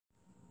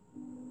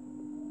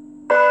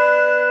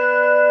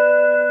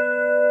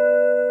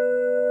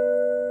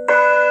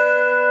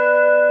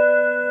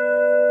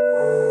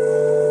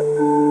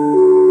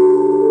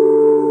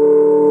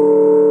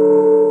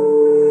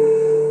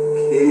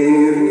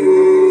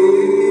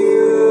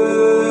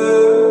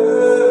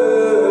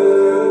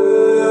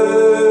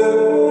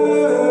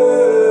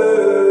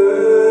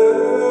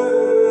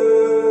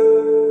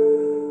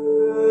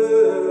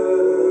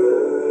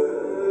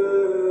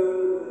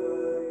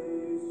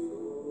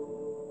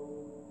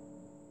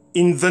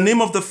In the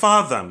name of the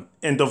Father,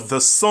 and of the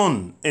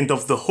Son, and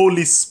of the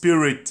Holy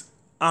Spirit.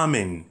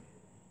 Amen.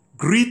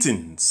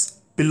 Greetings,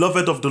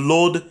 beloved of the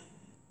Lord,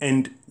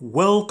 and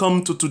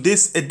welcome to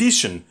today's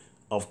edition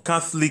of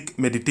Catholic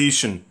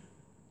Meditation.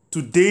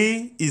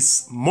 Today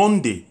is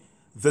Monday,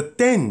 the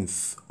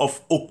 10th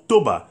of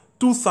October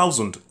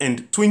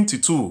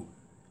 2022.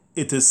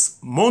 It is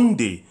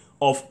Monday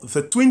of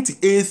the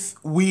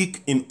 28th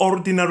week in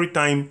Ordinary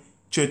Time,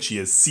 Church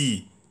Year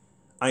C.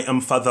 I am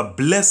Father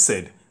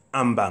Blessed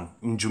Ambang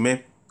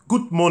Njume.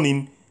 Good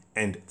morning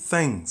and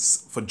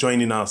thanks for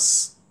joining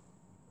us.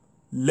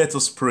 Let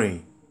us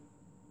pray.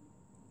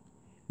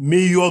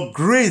 May your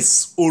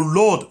grace, O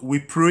Lord, we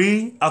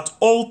pray, at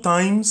all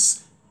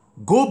times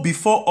go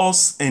before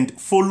us and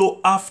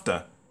follow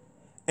after,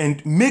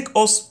 and make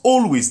us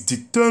always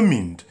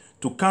determined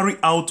to carry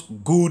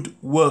out good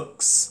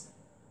works.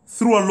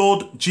 Through our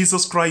Lord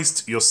Jesus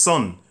Christ, your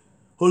Son,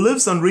 who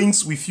lives and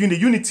reigns with you in the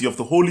unity of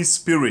the Holy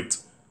Spirit,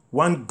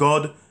 one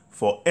God,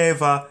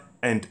 forever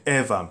and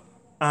ever.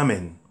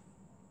 Amen.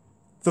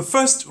 The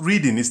first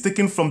reading is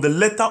taken from the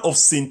letter of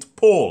St.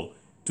 Paul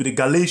to the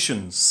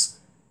Galatians,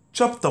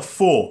 chapter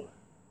 4,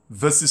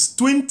 verses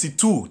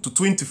 22 to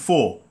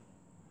 24,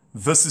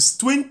 verses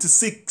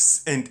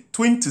 26 and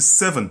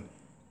 27,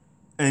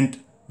 and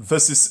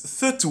verses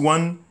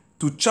 31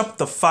 to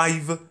chapter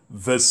 5,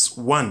 verse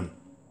 1.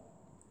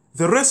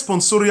 The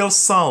responsorial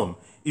psalm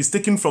is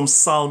taken from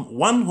Psalm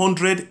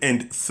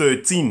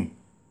 113.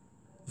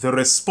 The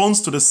response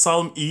to the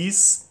psalm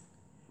is,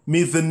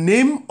 "May the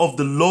name of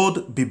the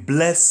Lord be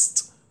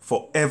blessed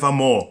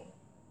forevermore."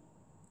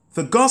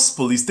 The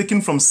gospel is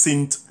taken from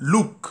St.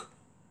 Luke,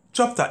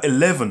 chapter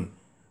 11,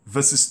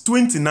 verses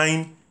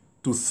 29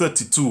 to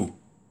 32.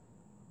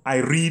 I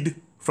read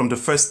from the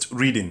first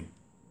reading.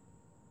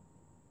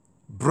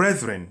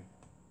 Brethren,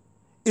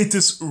 it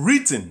is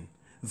written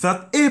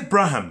that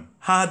Abraham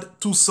had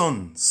two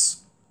sons,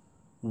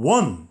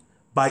 one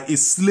by a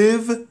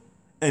slave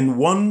and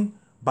one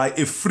by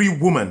a free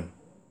woman.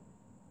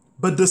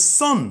 But the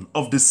son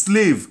of the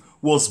slave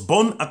was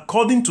born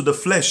according to the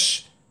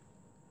flesh,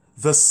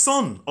 the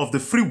son of the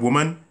free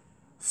woman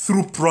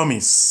through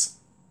promise.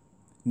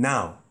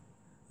 Now,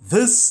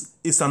 this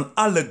is an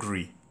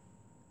allegory.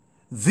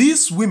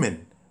 These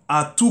women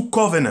are two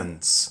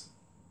covenants.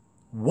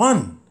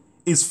 One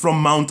is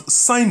from Mount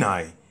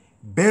Sinai,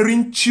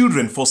 bearing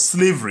children for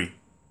slavery.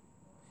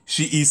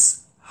 She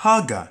is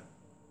Hagar.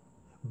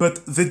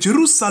 But the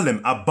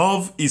Jerusalem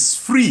above is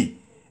free,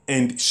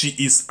 and she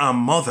is our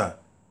mother.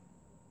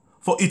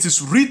 For it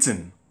is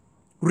written,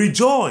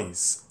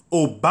 "Rejoice,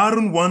 O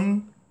barren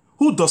one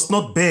who does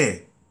not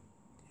bear.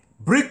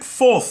 Break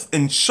forth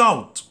and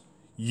shout,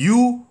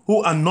 you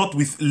who are not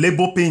with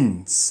labor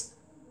pains.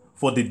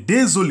 For the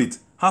desolate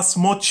has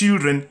more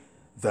children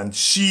than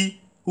she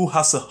who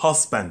has a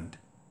husband."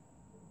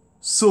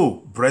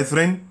 So,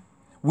 brethren,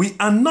 we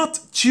are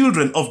not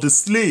children of the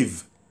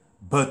slave,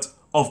 but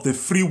of the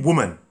free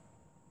woman.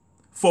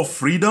 For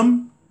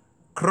freedom,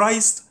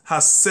 Christ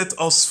has set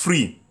us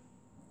free.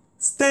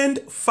 Stand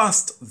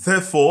fast,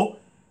 therefore,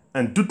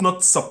 and do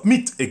not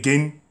submit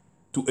again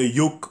to a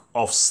yoke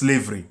of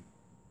slavery.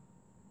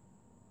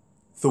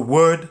 The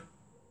word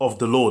of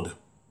the Lord.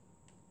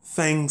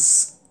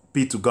 Thanks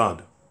be to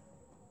God.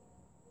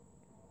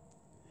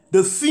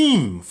 The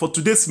theme for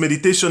today's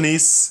meditation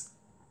is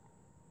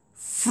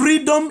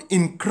freedom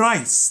in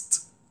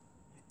Christ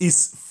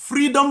is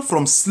freedom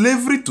from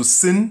slavery to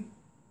sin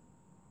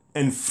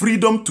and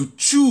freedom to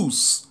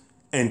choose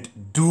and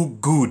do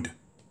good.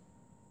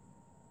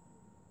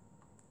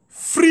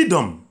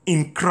 Freedom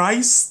in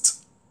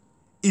Christ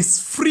is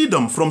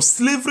freedom from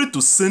slavery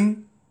to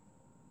sin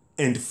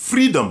and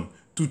freedom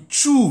to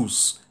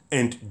choose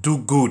and do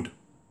good.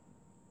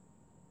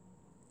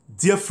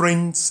 Dear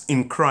friends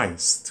in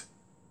Christ,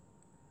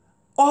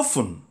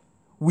 often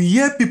we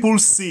hear people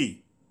say,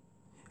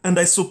 and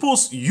I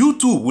suppose you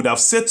too would have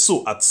said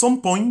so at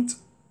some point,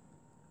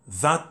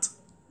 that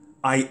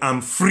I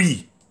am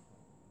free.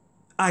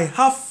 I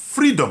have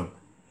freedom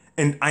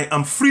and I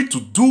am free to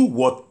do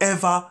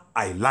whatever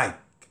I like.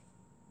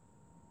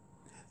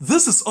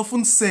 This is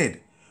often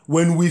said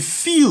when we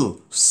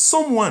feel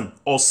someone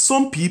or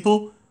some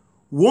people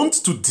want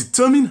to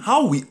determine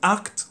how we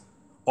act,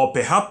 or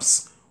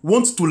perhaps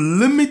want to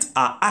limit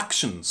our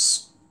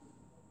actions.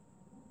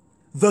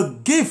 The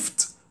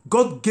gift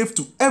God gave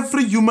to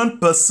every human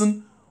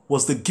person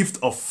was the gift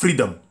of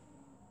freedom.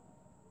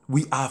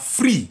 We are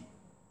free.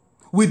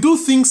 We do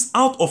things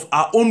out of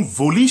our own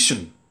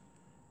volition,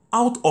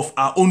 out of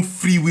our own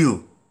free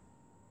will.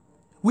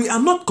 We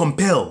are not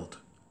compelled.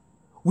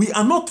 We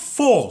are not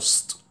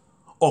forced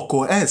or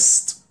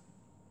coerced.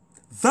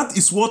 That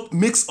is what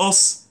makes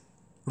us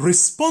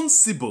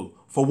responsible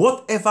for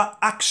whatever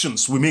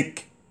actions we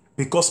make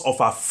because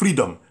of our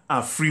freedom,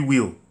 our free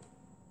will.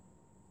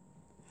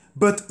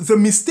 But the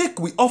mistake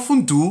we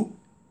often do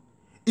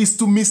is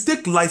to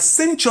mistake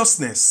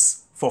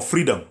licentiousness for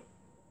freedom.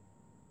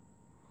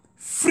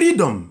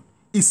 Freedom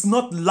is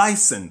not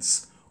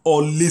license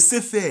or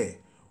laissez-faire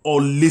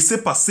or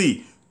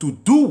laissez-passer to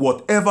do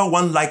whatever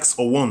one likes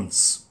or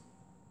wants.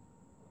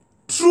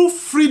 True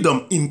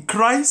freedom in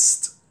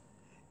Christ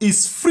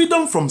is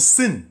freedom from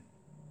sin.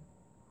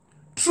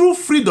 True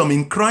freedom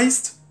in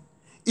Christ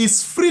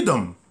is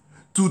freedom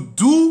to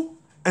do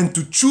and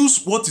to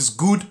choose what is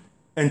good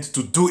and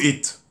to do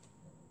it.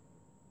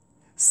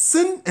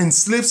 Sin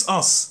enslaves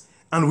us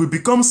and we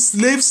become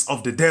slaves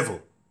of the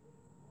devil.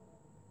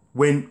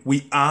 When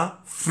we are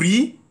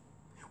free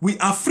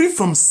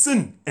from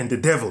sin and the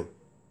devil.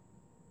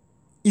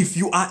 If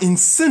you are in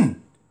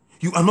sin,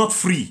 you are not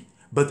free,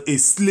 but a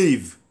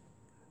slave,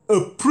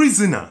 a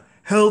prisoner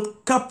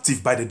held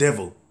captive by the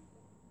devil.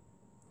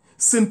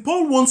 St.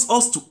 Paul wants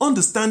us to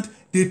understand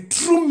the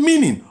true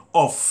meaning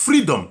of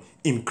freedom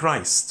in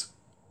Christ.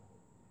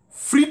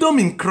 Freedom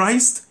in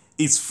Christ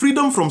is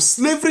freedom from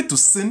slavery to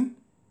sin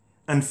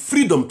and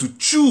freedom to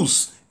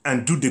choose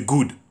and do the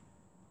good.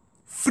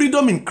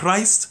 Freedom in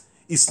Christ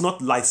is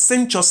not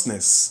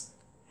licentiousness.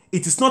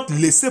 It is not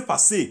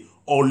laissez-passer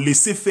or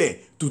laissez-faire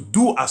to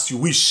do as you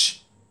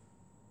wish.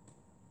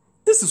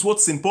 This is what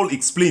St. Paul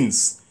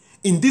explains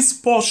in this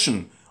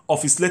portion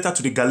of his letter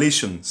to the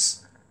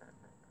Galatians.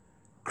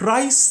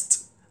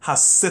 Christ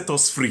has set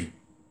us free.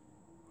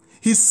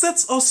 He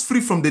sets us free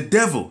from the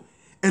devil,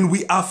 and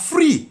we are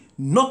free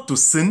not to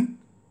sin,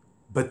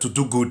 but to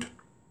do good.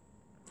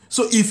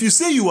 So if you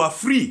say you are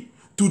free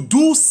to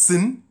do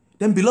sin,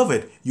 then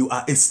beloved, you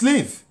are a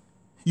slave.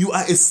 You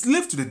are a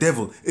slave to the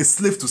devil, a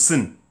slave to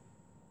sin.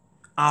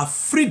 Our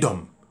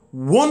freedom,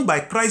 won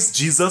by Christ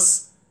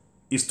Jesus,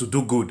 is to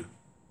do good.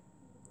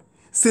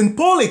 St.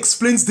 Paul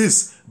explains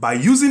this by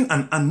using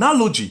an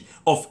analogy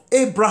of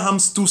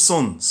Abraham's two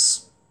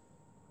sons.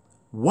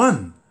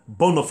 One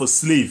born of a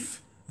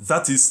slave,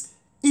 that is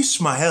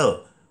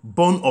Ishmael,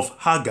 born of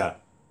Hagar,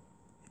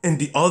 and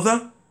the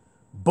other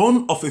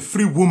born of a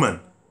free woman,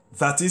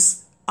 that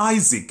is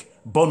Isaac,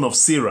 born of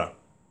Sarah.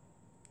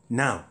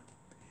 Now,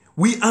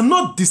 we are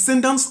not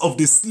descendants of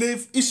the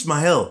slave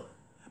Ishmael,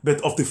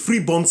 but of the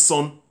freeborn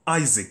son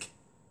Isaac.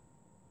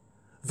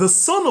 The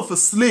son of a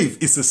slave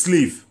is a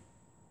slave,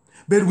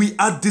 but we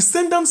are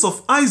descendants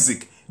of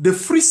Isaac, the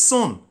free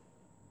son,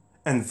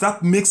 and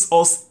that makes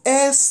us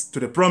heirs to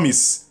the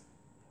promise,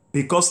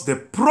 because the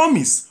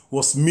promise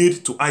was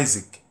made to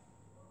Isaac.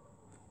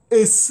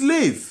 A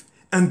slave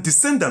and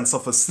descendants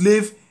of a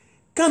slave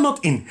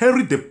cannot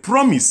inherit the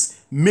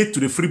promise made to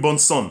the freeborn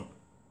son.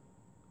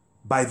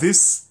 By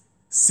this,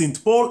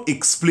 St. Paul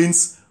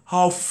explains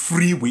how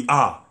free we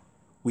are.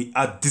 We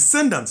are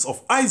descendants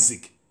of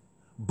Isaac,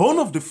 born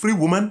of the free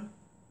woman,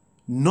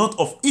 not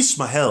of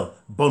Ishmael,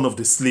 born of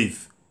the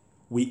slave.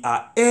 We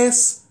are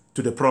heirs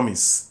to the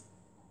promise.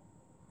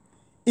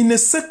 In a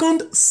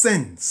second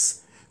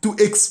sense, to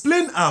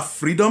explain our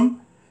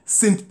freedom,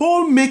 St.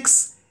 Paul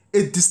makes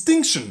a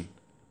distinction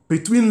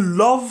between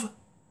love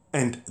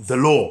and the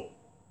law.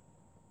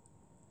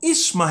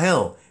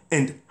 Ishmael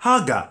and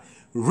Hagar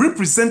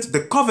represent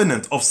the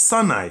covenant of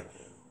Sinai,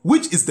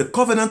 which is the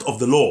covenant of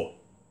the law.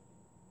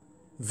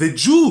 The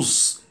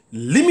Jews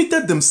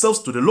limited themselves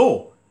to the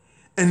law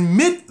and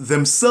made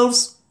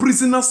themselves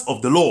prisoners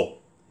of the law,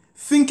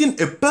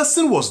 thinking a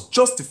person was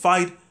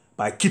justified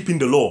by keeping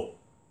the law.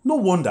 No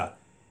wonder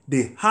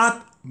they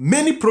had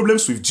many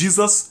problems with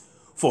Jesus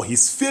for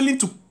his failing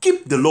to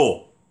keep the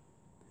law.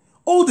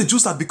 All the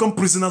Jews had become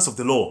prisoners of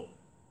the law.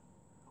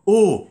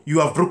 Oh, you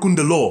have broken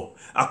the law.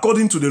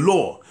 According to the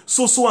law,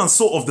 so and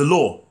so of the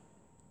law.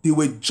 They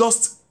were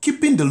just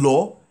keeping the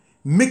law,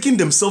 making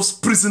themselves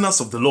prisoners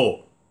of the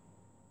law.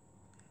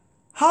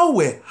 How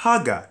were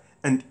Hagar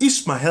and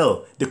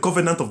Ishmael the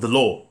covenant of the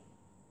law?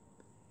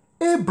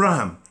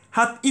 Abraham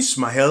had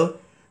Ishmael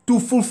to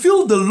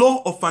fulfill the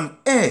law of an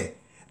heir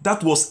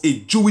that was a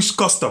Jewish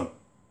custom.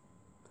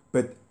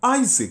 But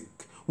Isaac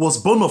was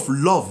born of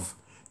love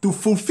to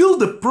fulfill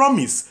the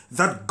promise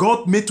that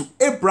God made to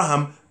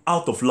Abraham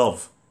out of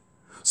love.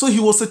 So he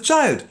was a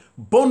child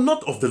born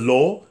not of the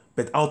law,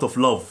 but out of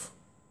love.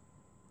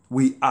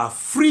 We are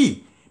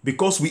free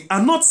because we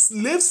are not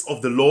slaves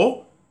of the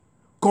law,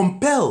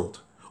 compelled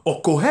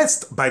or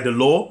coerced by the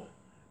law,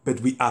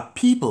 but we are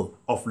people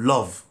of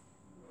love.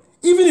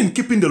 Even in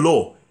keeping the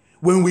law,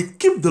 when we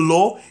keep the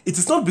law, it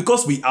is not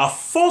because we are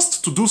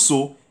forced to do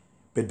so,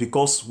 but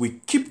because we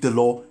keep the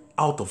law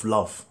out of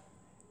love.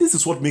 This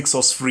is what makes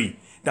us free.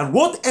 That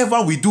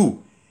whatever we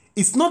do,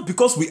 it's not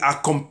because we are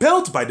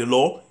compelled by the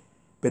law,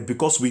 but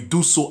because we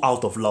do so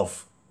out of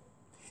love.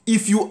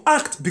 If you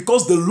act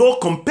because the law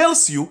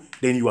compels you,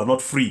 then you are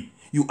not free.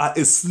 You are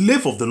a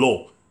slave of the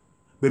law.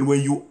 But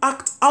when you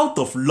act out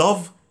of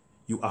love,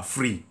 you are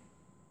free.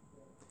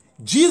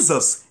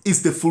 Jesus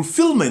is the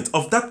fulfillment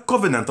of that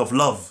covenant of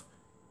love.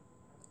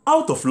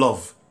 Out of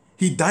love,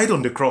 he died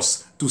on the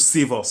cross to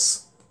save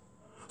us.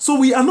 So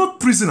we are not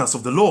prisoners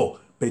of the law,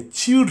 but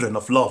children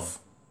of love.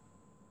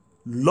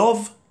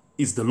 Love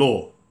is the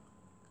law.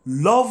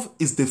 Love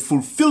is the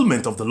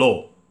fulfillment of the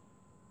law.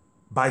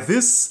 By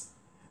this,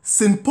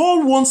 St.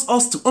 Paul wants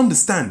us to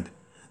understand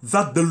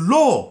that the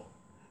law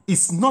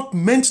is not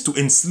meant to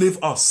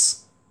enslave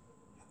us.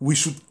 We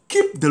should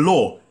keep the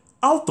law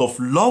out of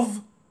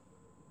love,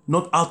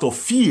 not out of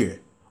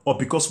fear or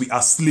because we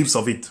are slaves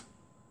of it.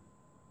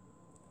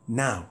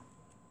 Now,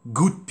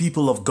 good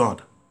people of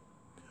God,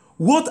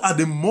 what are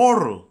the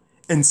moral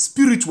and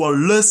spiritual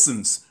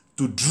lessons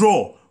to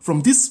draw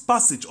from this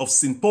passage of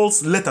St.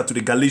 Paul's letter to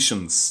the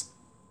Galatians?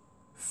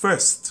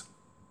 First,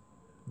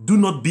 do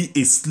not be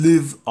a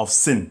slave of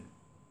sin.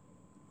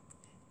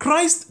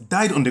 Christ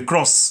died on the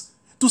cross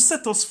to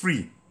set us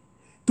free,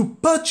 to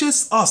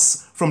purchase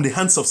us from the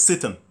hands of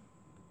Satan,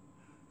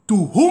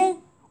 to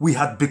whom we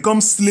had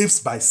become slaves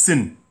by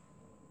sin.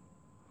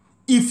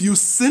 If you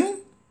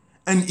sin,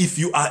 and if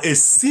you are a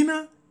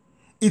sinner,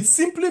 it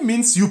simply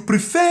means you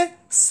prefer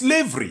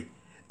slavery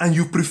and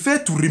you prefer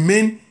to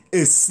remain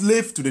a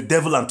slave to the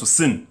devil and to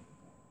sin.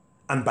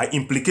 And by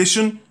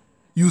implication,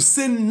 you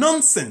say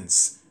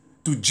nonsense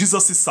to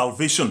Jesus'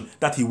 salvation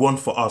that he won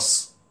for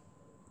us.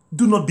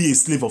 Do not be a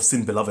slave of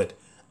sin, beloved.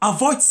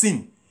 Avoid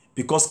sin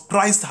because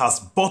Christ has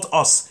bought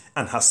us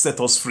and has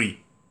set us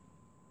free.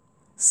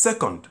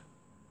 Second,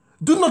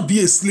 do not be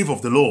a slave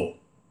of the law.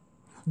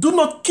 Do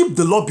not keep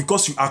the law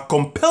because you are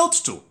compelled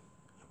to,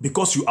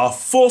 because you are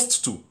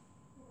forced to.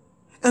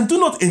 And do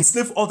not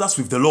enslave others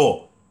with the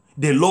law.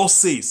 The law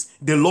says,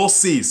 the law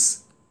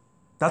says.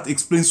 That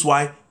explains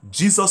why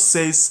Jesus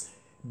says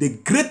the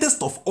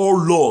greatest of all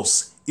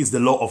laws is the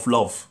law of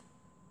love.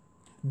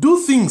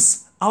 Do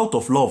things out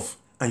of love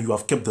and you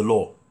have kept the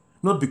law,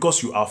 not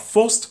because you are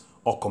forced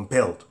or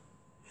compelled.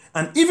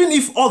 And even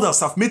if others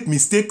have made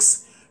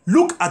mistakes,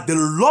 look at the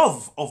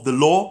love of the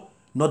law,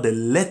 not the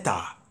letter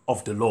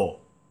of the law.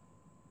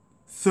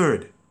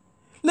 Third,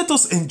 let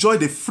us enjoy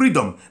the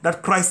freedom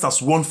that Christ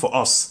has won for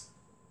us.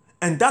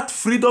 And that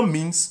freedom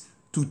means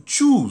to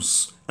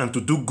choose and to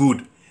do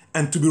good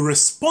and to be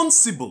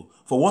responsible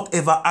for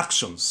whatever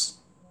actions.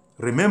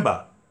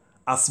 Remember,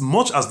 as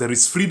much as there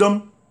is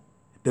freedom,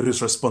 there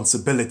is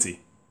responsibility.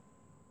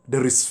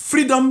 There is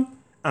freedom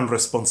and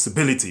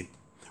responsibility.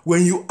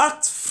 When you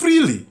act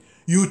freely,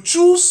 you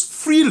choose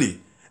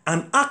freely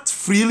and act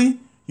freely,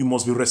 you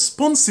must be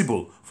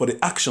responsible for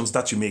the actions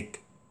that you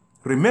make.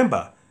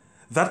 Remember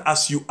that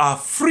as you are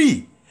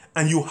free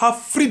and you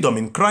have freedom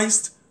in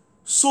Christ,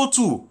 so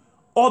too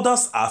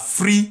others are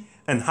free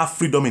and have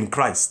freedom in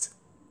Christ.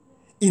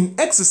 In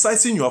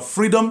exercising your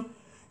freedom,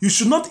 you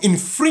should not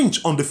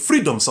infringe on the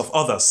freedoms of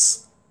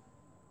others.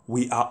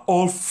 We are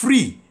all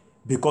free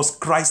because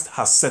Christ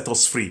has set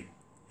us free.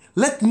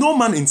 Let no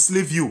man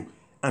enslave you,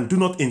 and do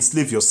not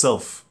enslave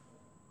yourself.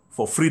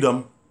 For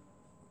freedom,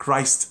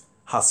 Christ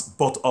has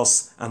bought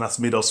us and has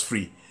made us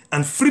free.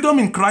 And freedom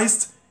in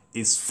Christ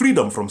is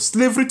freedom from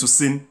slavery to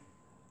sin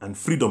and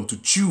freedom to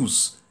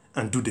choose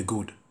and do the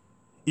good.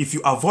 If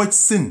you avoid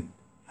sin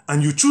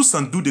and you choose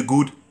and do the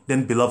good,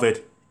 then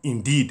beloved,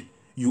 indeed,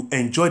 you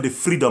enjoy the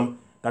freedom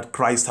that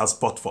Christ has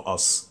bought for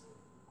us.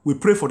 We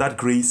pray for that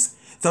grace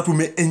that we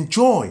may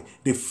enjoy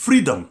the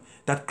freedom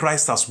that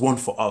Christ has won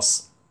for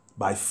us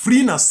by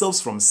freeing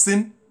ourselves from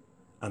sin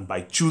and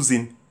by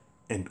choosing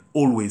and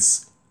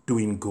always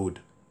doing good.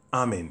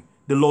 Amen.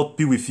 The Lord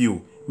be with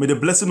you. May the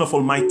blessing of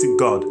Almighty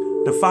God,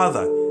 the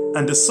Father,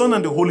 and the Son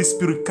and the Holy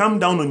Spirit come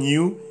down on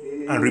you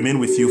and remain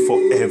with you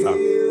forever.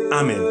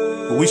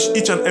 Amen. We wish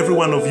each and every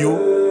one of you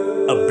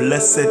a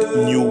blessed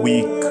new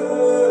week.